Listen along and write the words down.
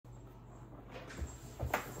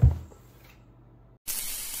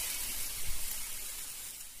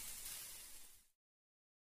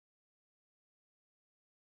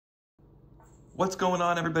What's going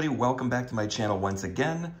on, everybody? Welcome back to my channel once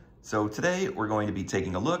again. So today we're going to be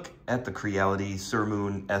taking a look at the Creality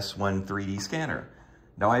Sermoon S1 3D scanner.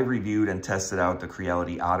 Now, I've reviewed and tested out the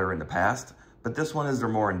Creality Otter in the past, but this one is their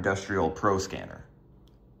more industrial pro scanner.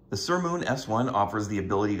 The Sermoon S1 offers the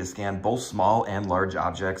ability to scan both small and large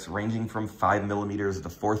objects ranging from 5mm to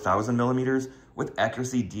 4000mm with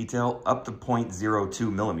accuracy detail up to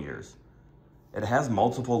 0.02mm. It has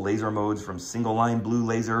multiple laser modes from single line blue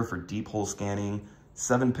laser for deep hole scanning,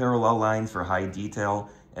 7 parallel lines for high detail,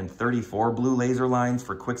 and 34 blue laser lines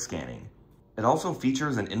for quick scanning. It also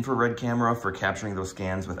features an infrared camera for capturing those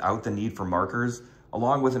scans without the need for markers,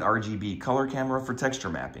 along with an RGB color camera for texture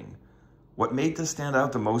mapping. What made this stand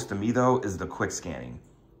out the most to me though is the quick scanning.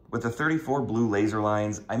 With the 34 blue laser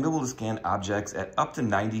lines, I'm able to scan objects at up to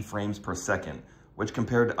 90 frames per second, which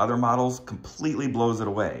compared to other models completely blows it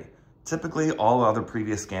away. Typically, all other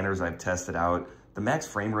previous scanners I've tested out, the max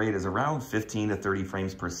frame rate is around 15 to 30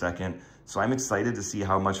 frames per second, so I'm excited to see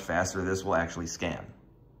how much faster this will actually scan.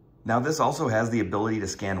 Now, this also has the ability to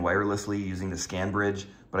scan wirelessly using the scan bridge,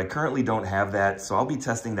 but I currently don't have that, so I'll be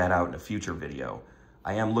testing that out in a future video.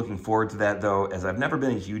 I am looking forward to that though, as I've never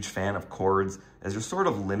been a huge fan of cords, as you're sort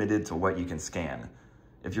of limited to what you can scan.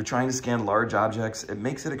 If you're trying to scan large objects, it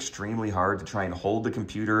makes it extremely hard to try and hold the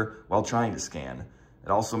computer while trying to scan. It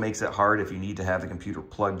also makes it hard if you need to have the computer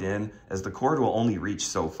plugged in, as the cord will only reach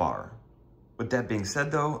so far. With that being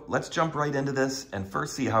said though, let's jump right into this and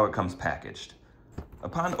first see how it comes packaged.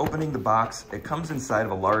 Upon opening the box, it comes inside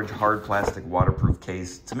of a large hard plastic waterproof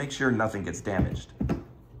case to make sure nothing gets damaged.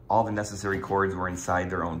 All the necessary cords were inside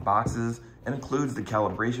their own boxes and includes the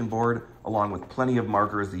calibration board along with plenty of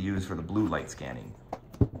markers to use for the blue light scanning.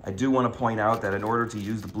 I do want to point out that in order to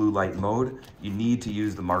use the blue light mode, you need to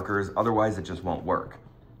use the markers, otherwise it just won't work.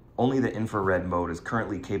 Only the infrared mode is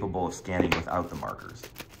currently capable of scanning without the markers.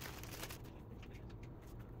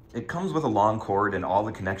 It comes with a long cord and all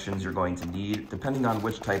the connections you're going to need depending on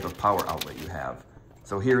which type of power outlet you have.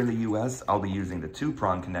 So here in the US, I'll be using the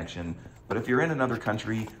 2-prong connection, but if you're in another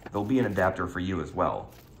country, there'll be an adapter for you as well.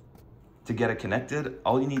 To get it connected,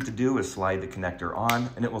 all you need to do is slide the connector on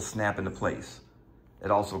and it will snap into place. It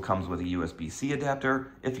also comes with a USB-C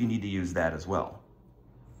adapter if you need to use that as well.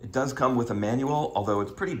 It does come with a manual, although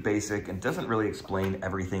it's pretty basic and doesn't really explain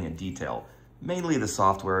everything in detail. Mainly the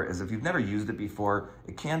software, as if you've never used it before,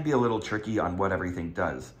 it can be a little tricky on what everything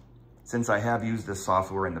does. Since I have used this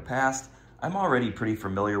software in the past, I'm already pretty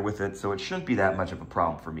familiar with it, so it shouldn't be that much of a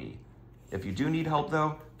problem for me. If you do need help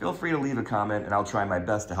though, feel free to leave a comment and I'll try my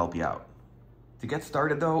best to help you out. To get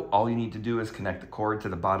started though, all you need to do is connect the cord to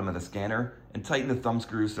the bottom of the scanner and tighten the thumb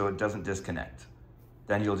screw so it doesn't disconnect.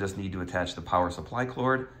 Then you'll just need to attach the power supply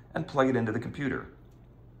cord and plug it into the computer.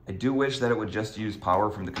 I do wish that it would just use power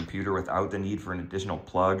from the computer without the need for an additional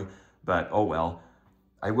plug, but oh well.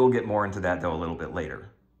 I will get more into that though a little bit later.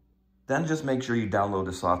 Then just make sure you download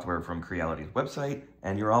the software from Creality's website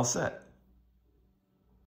and you're all set.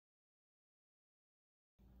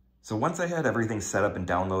 So once I had everything set up and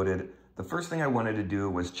downloaded, the first thing I wanted to do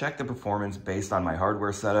was check the performance based on my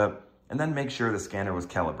hardware setup and then make sure the scanner was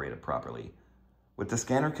calibrated properly. With the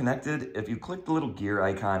scanner connected, if you click the little gear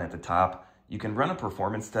icon at the top, you can run a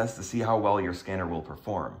performance test to see how well your scanner will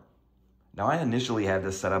perform. Now, I initially had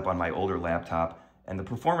this set up on my older laptop and the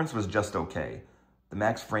performance was just okay. The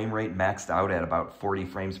max frame rate maxed out at about 40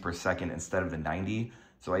 frames per second instead of the 90,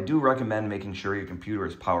 so I do recommend making sure your computer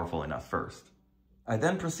is powerful enough first. I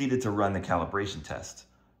then proceeded to run the calibration test.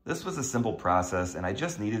 This was a simple process and I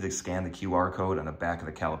just needed to scan the QR code on the back of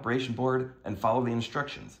the calibration board and follow the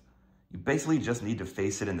instructions. You basically just need to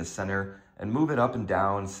face it in the center and move it up and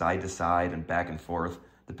down, side to side, and back and forth,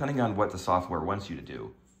 depending on what the software wants you to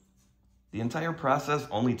do. The entire process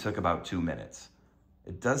only took about 2 minutes.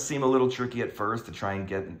 It does seem a little tricky at first to try and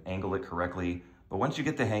get and angle it correctly, but once you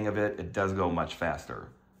get the hang of it, it does go much faster.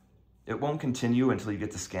 It won't continue until you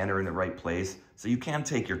get the scanner in the right place, so you can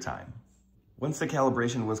take your time. Once the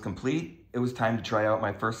calibration was complete, it was time to try out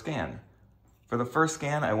my first scan. For the first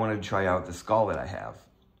scan, I wanted to try out the skull that I have.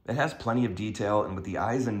 It has plenty of detail, and with the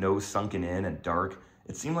eyes and nose sunken in and dark,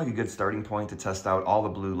 it seemed like a good starting point to test out all the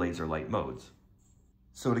blue laser light modes.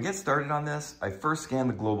 So to get started on this, I first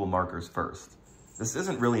scanned the global markers first. This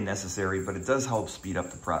isn't really necessary, but it does help speed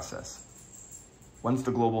up the process. Once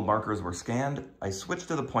the global markers were scanned, I switched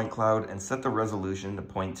to the point cloud and set the resolution to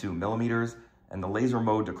 0.2mm and the laser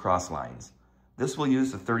mode to cross lines. This will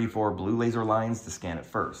use the 34 blue laser lines to scan it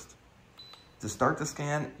first. To start the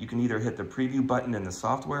scan, you can either hit the preview button in the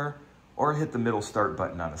software or hit the middle start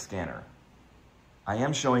button on the scanner. I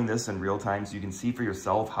am showing this in real time so you can see for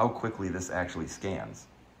yourself how quickly this actually scans.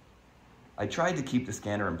 I tried to keep the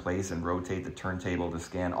scanner in place and rotate the turntable to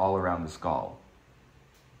scan all around the skull.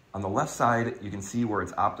 On the left side, you can see where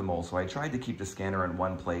it's optimal, so I tried to keep the scanner in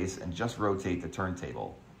one place and just rotate the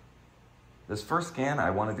turntable. This first scan, I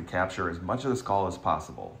wanted to capture as much of the skull as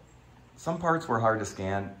possible. Some parts were hard to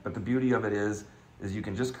scan, but the beauty of it is you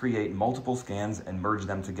can just create multiple scans and merge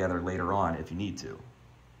them together later on if you need to.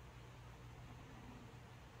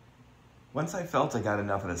 Once I felt I got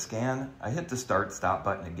enough of the scan, I hit the Start/Stop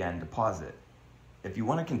button again to pause it. If you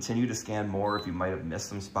want to continue to scan more if you might have missed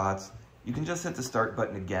some spots, you can just hit the Start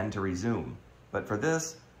button again to resume. But for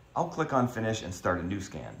this, I'll click on Finish and start a new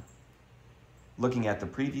scan. Looking at the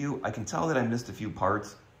preview, I can tell that I missed a few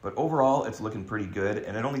parts, but overall it's looking pretty good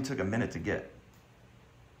and it only took a minute to get.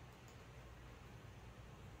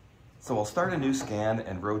 So I'll start a new scan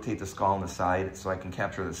and rotate the skull on the side so I can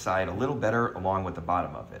capture the side a little better along with the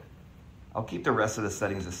bottom of it. I'll keep the rest of the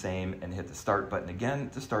settings the same and hit the Start button again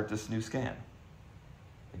to start this new scan.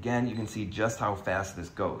 Again, you can see just how fast this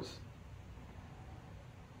goes.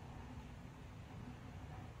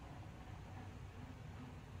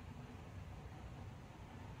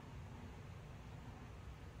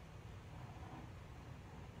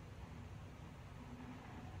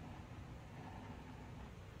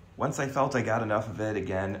 Once I felt I got enough of it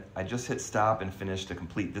again, I just hit Stop and Finish to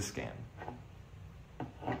complete this scan.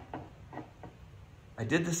 I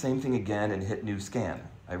did the same thing again and hit New Scan.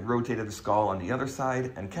 I rotated the skull on the other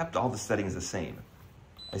side and kept all the settings the same.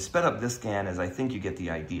 I sped up this scan as I think you get the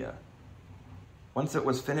idea. Once it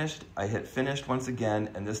was finished, I hit Finished once again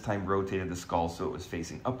and this time rotated the skull so it was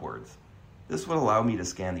facing upwards. This would allow me to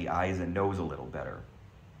scan the eyes and nose a little better.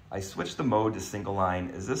 I switched the mode to single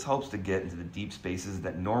line as this helps to get into the deep spaces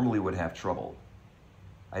that normally would have trouble.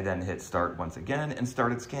 I then hit Start once again and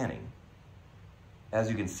started scanning. As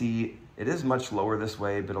you can see, it is much lower this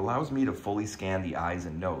way, but allows me to fully scan the eyes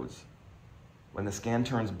and nose. When the scan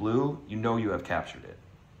turns blue, you know you have captured it.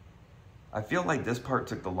 I feel like this part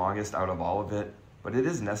took the longest out of all of it, but it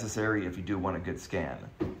is necessary if you do want a good scan.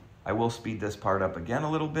 I will speed this part up again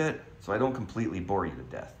a little bit so I don't completely bore you to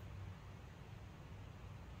death.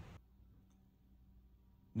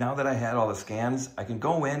 Now that I had all the scans, I can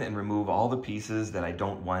go in and remove all the pieces that I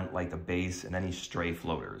don't want, like the base and any stray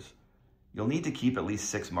floaters. You'll need to keep at least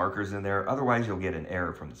 6 markers in there, otherwise you'll get an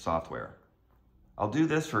error from the software. I'll do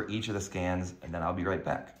this for each of the scans and then I'll be right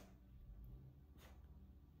back.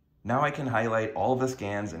 Now I can highlight all of the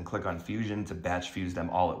scans and click on Fusion to batch fuse them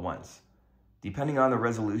all at once. Depending on the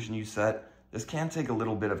resolution you set, this can take a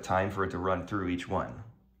little bit of time for it to run through each one.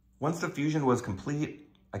 Once the fusion was complete,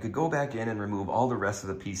 I could go back in and remove all the rest of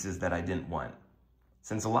the pieces that I didn't want.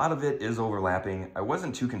 Since a lot of it is overlapping, I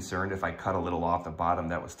wasn't too concerned if I cut a little off the bottom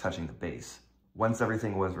that was touching the base. Once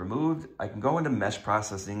everything was removed, I can go into mesh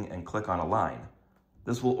processing and click on align.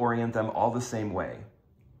 This will orient them all the same way.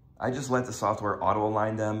 I just let the software auto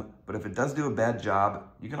align them, but if it does do a bad job,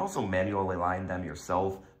 you can also manually align them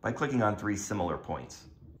yourself by clicking on 3 similar points.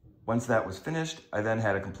 Once that was finished, I then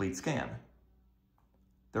had a complete scan.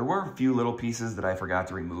 There were a few little pieces that I forgot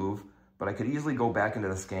to remove, but I could easily go back into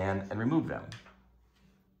the scan and remove them.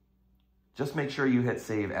 Just make sure you hit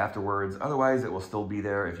save afterwards, otherwise it will still be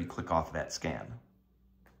there if you click off that scan.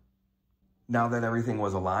 Now that everything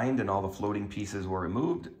was aligned and all the floating pieces were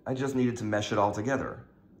removed, I just needed to mesh it all together.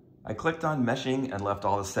 I clicked on meshing and left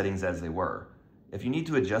all the settings as they were. If you need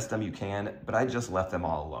to adjust them, you can, but I just left them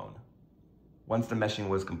all alone. Once the meshing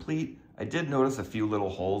was complete, I did notice a few little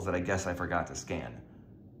holes that I guess I forgot to scan.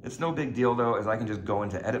 It's no big deal though, as I can just go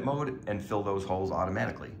into edit mode and fill those holes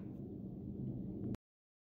automatically.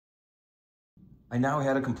 I now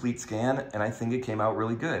had a complete scan and I think it came out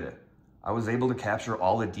really good. I was able to capture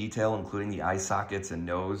all the detail, including the eye sockets and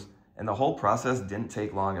nose, and the whole process didn't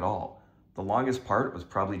take long at all. The longest part was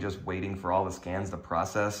probably just waiting for all the scans to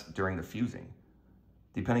process during the fusing.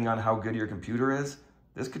 Depending on how good your computer is,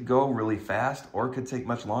 this could go really fast or it could take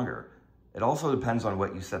much longer. It also depends on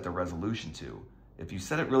what you set the resolution to. If you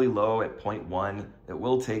set it really low at 0.1, it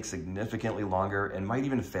will take significantly longer and might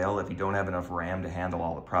even fail if you don't have enough RAM to handle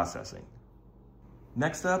all the processing.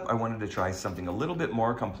 Next up, I wanted to try something a little bit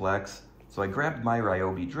more complex, so I grabbed my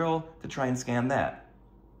Ryobi drill to try and scan that.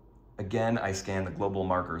 Again, I scanned the global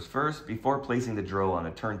markers first before placing the drill on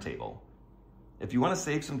a turntable. If you want to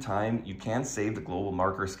save some time, you can save the global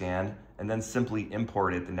marker scan and then simply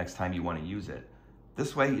import it the next time you want to use it.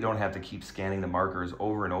 This way you don't have to keep scanning the markers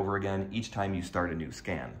over and over again each time you start a new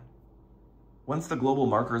scan. Once the global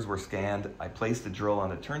markers were scanned, I placed the drill on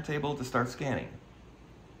the turntable to start scanning.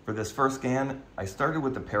 For this first scan, I started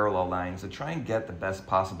with the parallel lines to try and get the best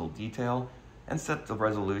possible detail and set the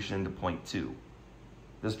resolution to 0.2.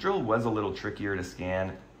 This drill was a little trickier to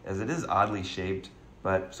scan, as it is oddly shaped,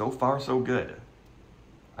 but so far so good.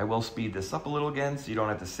 I will speed this up a little again so you don't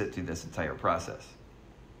have to sit through this entire process.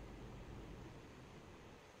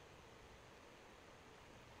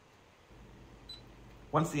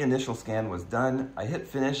 Once the initial scan was done, I hit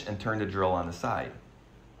finish and turned the drill on the side.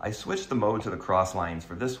 I switched the mode to the cross lines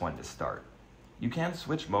for this one to start. You can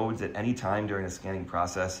switch modes at any time during the scanning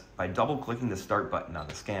process by double-clicking the start button on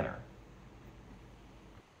the scanner.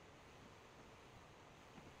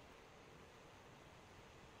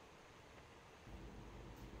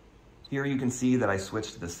 Here you can see that I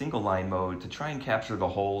switched to the single line mode to try and capture the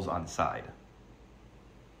holes on the side.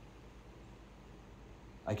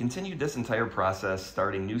 I continued this entire process,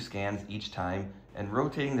 starting new scans each time and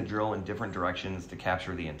rotating the drill in different directions to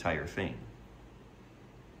capture the entire thing.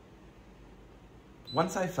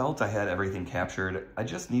 Once I felt I had everything captured, I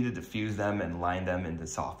just needed to fuse them and line them into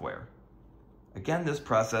software. Again, this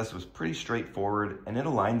process was pretty straightforward and it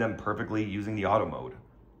aligned them perfectly using the auto mode.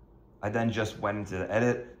 I then just went into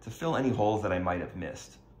edit to fill any holes that I might have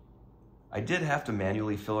missed. I did have to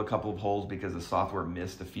manually fill a couple of holes because the software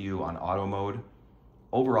missed a few on auto mode.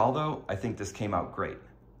 Overall though, I think this came out great.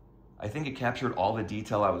 I think it captured all the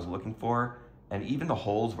detail I was looking for and even the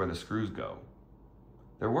holes where the screws go.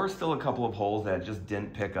 There were still a couple of holes that just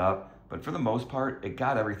didn't pick up, but for the most part, it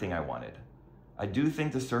got everything I wanted. I do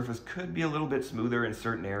think the surface could be a little bit smoother in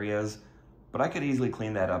certain areas, but I could easily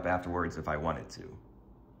clean that up afterwards if I wanted to.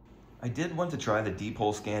 I did want to try the deep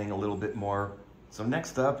hole scanning a little bit more, so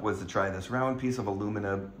next up was to try this round piece of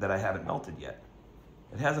aluminum that I haven't melted yet.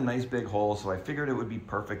 It has a nice big hole, so I figured it would be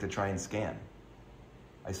perfect to try and scan.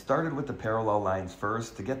 I started with the parallel lines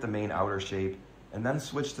first to get the main outer shape, and then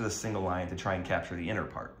switched to the single line to try and capture the inner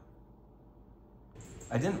part.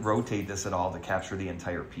 I didn't rotate this at all to capture the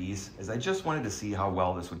entire piece, as I just wanted to see how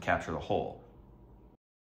well this would capture the hole.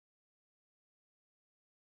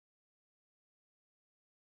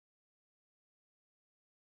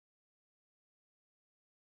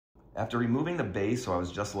 After removing the base so I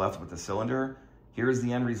was just left with the cylinder, here is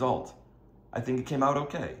the end result. I think it came out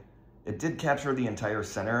okay. It did capture the entire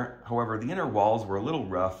center, however the inner walls were a little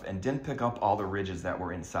rough and didn't pick up all the ridges that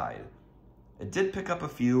were inside. It did pick up a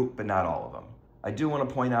few, but not all of them. I do want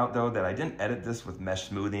to point out though that I didn't edit this with mesh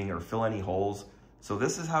smoothing or fill any holes, so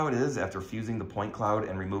this is how it is after fusing the point cloud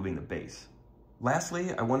and removing the base.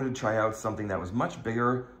 Lastly, I wanted to try out something that was much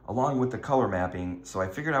bigger along with the color mapping, so I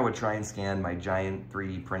figured I would try and scan my giant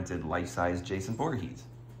 3D printed life-size Jason Voorhees.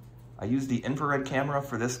 I used the infrared camera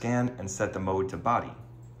for this scan and set the mode to body.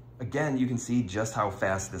 Again, you can see just how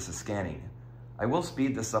fast this is scanning. I will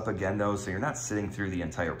speed this up again though, so you're not sitting through the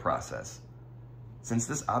entire process. Since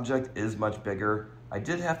this object is much bigger, I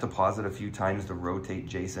did have to pause it a few times to rotate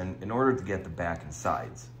Jason in order to get the back and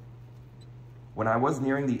sides. When I was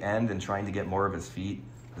nearing the end and trying to get more of his feet,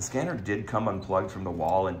 the scanner did come unplugged from the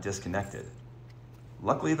wall and disconnected.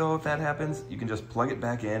 Luckily though, if that happens, you can just plug it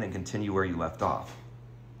back in and continue where you left off.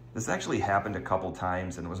 This actually happened a couple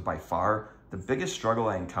times and was by far the biggest struggle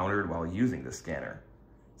I encountered while using the scanner.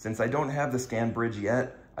 Since I don't have the scan bridge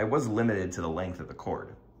yet, I was limited to the length of the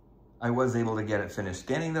cord. I was able to get it finished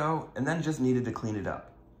scanning though, and then just needed to clean it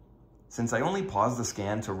up. Since I only paused the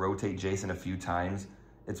scan to rotate Jason a few times,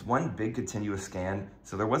 it's one big continuous scan,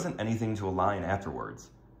 so there wasn't anything to align afterwards.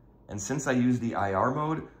 And since I used the IR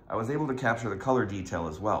mode, I was able to capture the color detail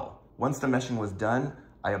as well. Once the meshing was done,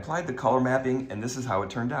 I applied the color mapping and this is how it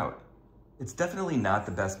turned out. It's definitely not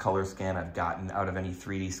the best color scan I've gotten out of any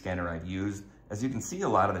 3D scanner I've used, as you can see a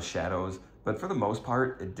lot of the shadows, but for the most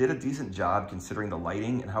part, it did a decent job considering the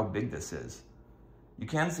lighting and how big this is. You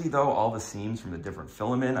can see though all the seams from the different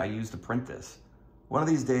filament I used to print this. One of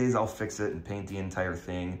these days I'll fix it and paint the entire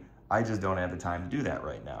thing, I just don't have the time to do that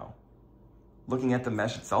right now. Looking at the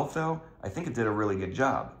mesh itself though, I think it did a really good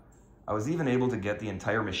job. I was even able to get the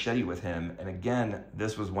entire machete with him, and again,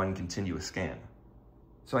 this was one continuous scan.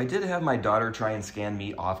 So I did have my daughter try and scan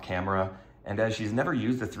me off camera, and as she's never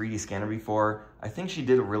used a 3D scanner before, I think she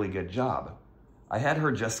did a really good job. I had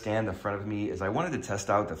her just scan the front of me as I wanted to test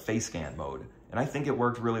out the face scan mode, and I think it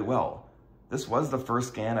worked really well. This was the first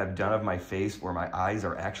scan I've done of my face where my eyes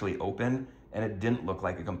are actually open, and it didn't look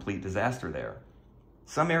like a complete disaster there.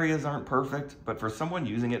 Some areas aren't perfect, but for someone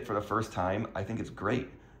using it for the first time, I think it's great.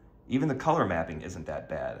 Even the color mapping isn't that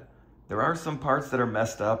bad. There are some parts that are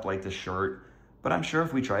messed up, like the shirt, but I'm sure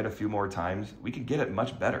if we tried a few more times, we could get it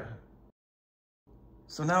much better.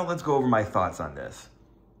 So now let's go over my thoughts on this.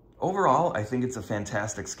 Overall, I think it's a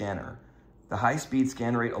fantastic scanner. The high-speed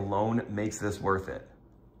scan rate alone makes this worth it.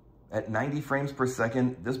 At 90 frames per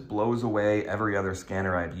second, this blows away every other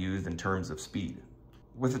scanner I've used in terms of speed.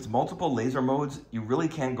 With its multiple laser modes, you really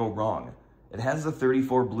can't go wrong. It has the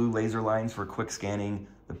 34 blue laser lines for quick scanning,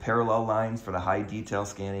 the parallel lines for the high detail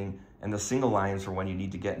scanning, and the single lines for when you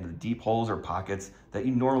need to get into the deep holes or pockets that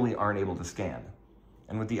you normally aren't able to scan.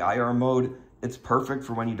 And with the IR mode, it's perfect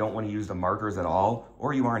for when you don't want to use the markers at all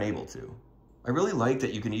or you aren't able to. I really like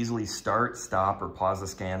that you can easily start, stop, or pause the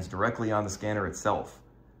scans directly on the scanner itself.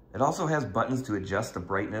 It also has buttons to adjust the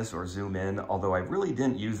brightness or zoom in, although I really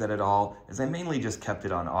didn't use that at all as I mainly just kept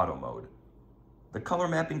it on auto mode. The color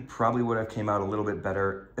mapping probably would have came out a little bit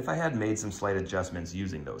better if I had made some slight adjustments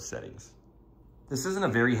using those settings. This isn't a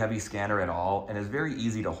very heavy scanner at all and is very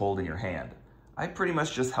easy to hold in your hand. I pretty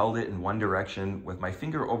much just held it in one direction with my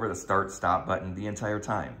finger over the start-stop button the entire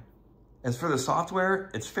time. As for the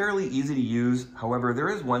software, it's fairly easy to use. However, there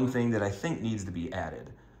is one thing that I think needs to be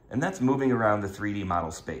added, and that's moving around the 3D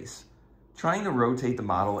model space. Trying to rotate the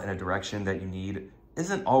model in a direction that you need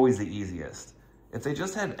isn't always the easiest. If they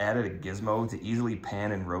just had added a gizmo to easily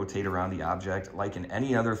pan and rotate around the object like in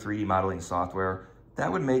any other 3D modeling software,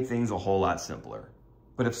 that would make things a whole lot simpler.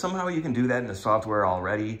 But if somehow you can do that in the software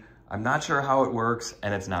already, I'm not sure how it works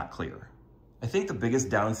and it's not clear. I think the biggest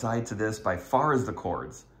downside to this by far is the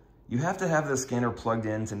cords. You have to have the scanner plugged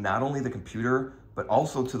in to not only the computer, but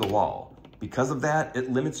also to the wall. Because of that,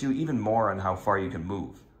 it limits you even more on how far you can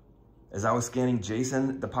move. As I was scanning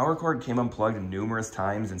Jason, the power cord came unplugged numerous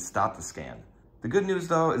times and stopped the scan. The good news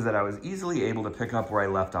though is that I was easily able to pick up where I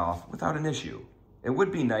left off without an issue. It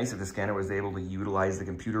would be nice if the scanner was able to utilize the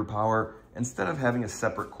computer power instead of having a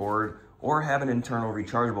separate cord or have an internal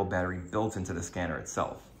rechargeable battery built into the scanner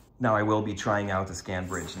itself. Now I will be trying out the scan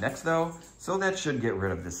bridge next though, so that should get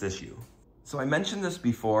rid of this issue. So I mentioned this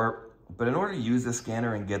before, but in order to use this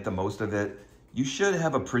scanner and get the most of it, you should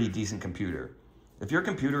have a pretty decent computer. If your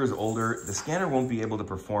computer is older, the scanner won't be able to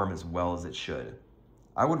perform as well as it should.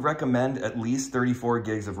 I would recommend at least 34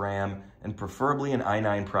 gigs of RAM and preferably an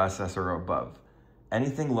i9 processor or above.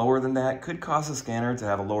 Anything lower than that could cause the scanner to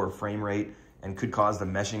have a lower frame rate and could cause the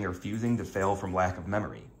meshing or fusing to fail from lack of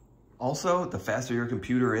memory. Also, the faster your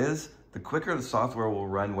computer is, the quicker the software will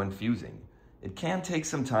run when fusing. It can take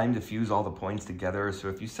some time to fuse all the points together, so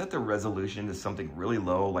if you set the resolution to something really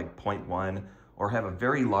low like 0.1 or have a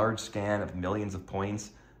very large scan of millions of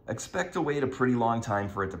points, expect to wait a pretty long time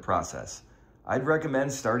for it to process. I'd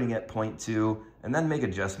recommend starting at 0.2 and then make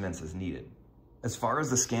adjustments as needed. As far as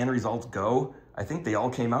the scan results go, I think they all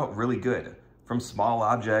came out really good. From small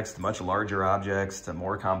objects to much larger objects to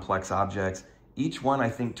more complex objects, each one I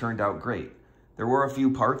think turned out great. There were a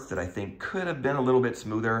few parts that I think could have been a little bit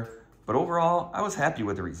smoother, but overall, I was happy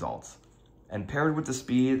with the results. And paired with the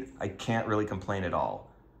speed, I can't really complain at all.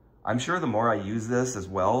 I'm sure the more I use this as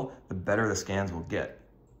well, the better the scans will get.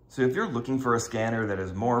 So if you're looking for a scanner that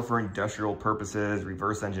is more for industrial purposes,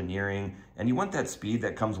 reverse engineering, and you want that speed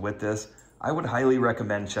that comes with this, I would highly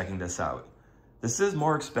recommend checking this out. This is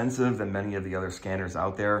more expensive than many of the other scanners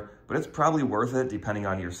out there, but it's probably worth it depending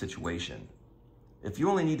on your situation. If you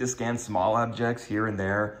only need to scan small objects here and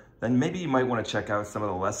there, then maybe you might want to check out some of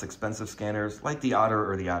the less expensive scanners like the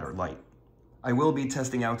Otter or the Otter Lite. I will be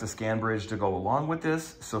testing out the scan bridge to go along with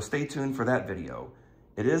this, so stay tuned for that video.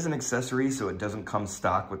 It is an accessory, so it doesn't come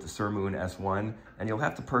stock with the Sermoon S1, and you'll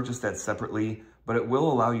have to purchase that separately, but it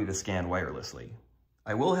will allow you to scan wirelessly.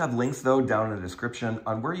 I will have links though down in the description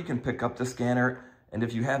on where you can pick up the scanner, and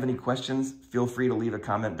if you have any questions, feel free to leave a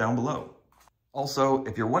comment down below. Also,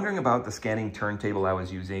 if you're wondering about the scanning turntable I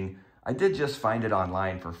was using, I did just find it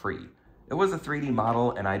online for free. It was a 3D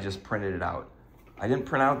model and I just printed it out. I didn't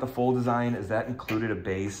print out the full design as that included a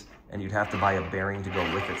base and you'd have to buy a bearing to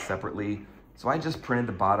go with it separately. So I just printed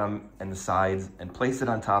the bottom and the sides and placed it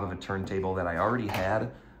on top of a turntable that I already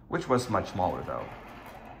had, which was much smaller though.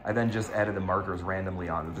 I then just added the markers randomly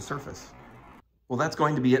onto the surface. Well, that's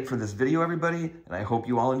going to be it for this video, everybody, and I hope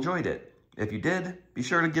you all enjoyed it. If you did, be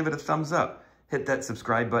sure to give it a thumbs up. Hit that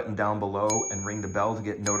subscribe button down below and ring the bell to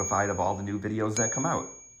get notified of all the new videos that come out.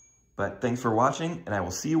 But thanks for watching, and I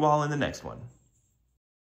will see you all in the next one.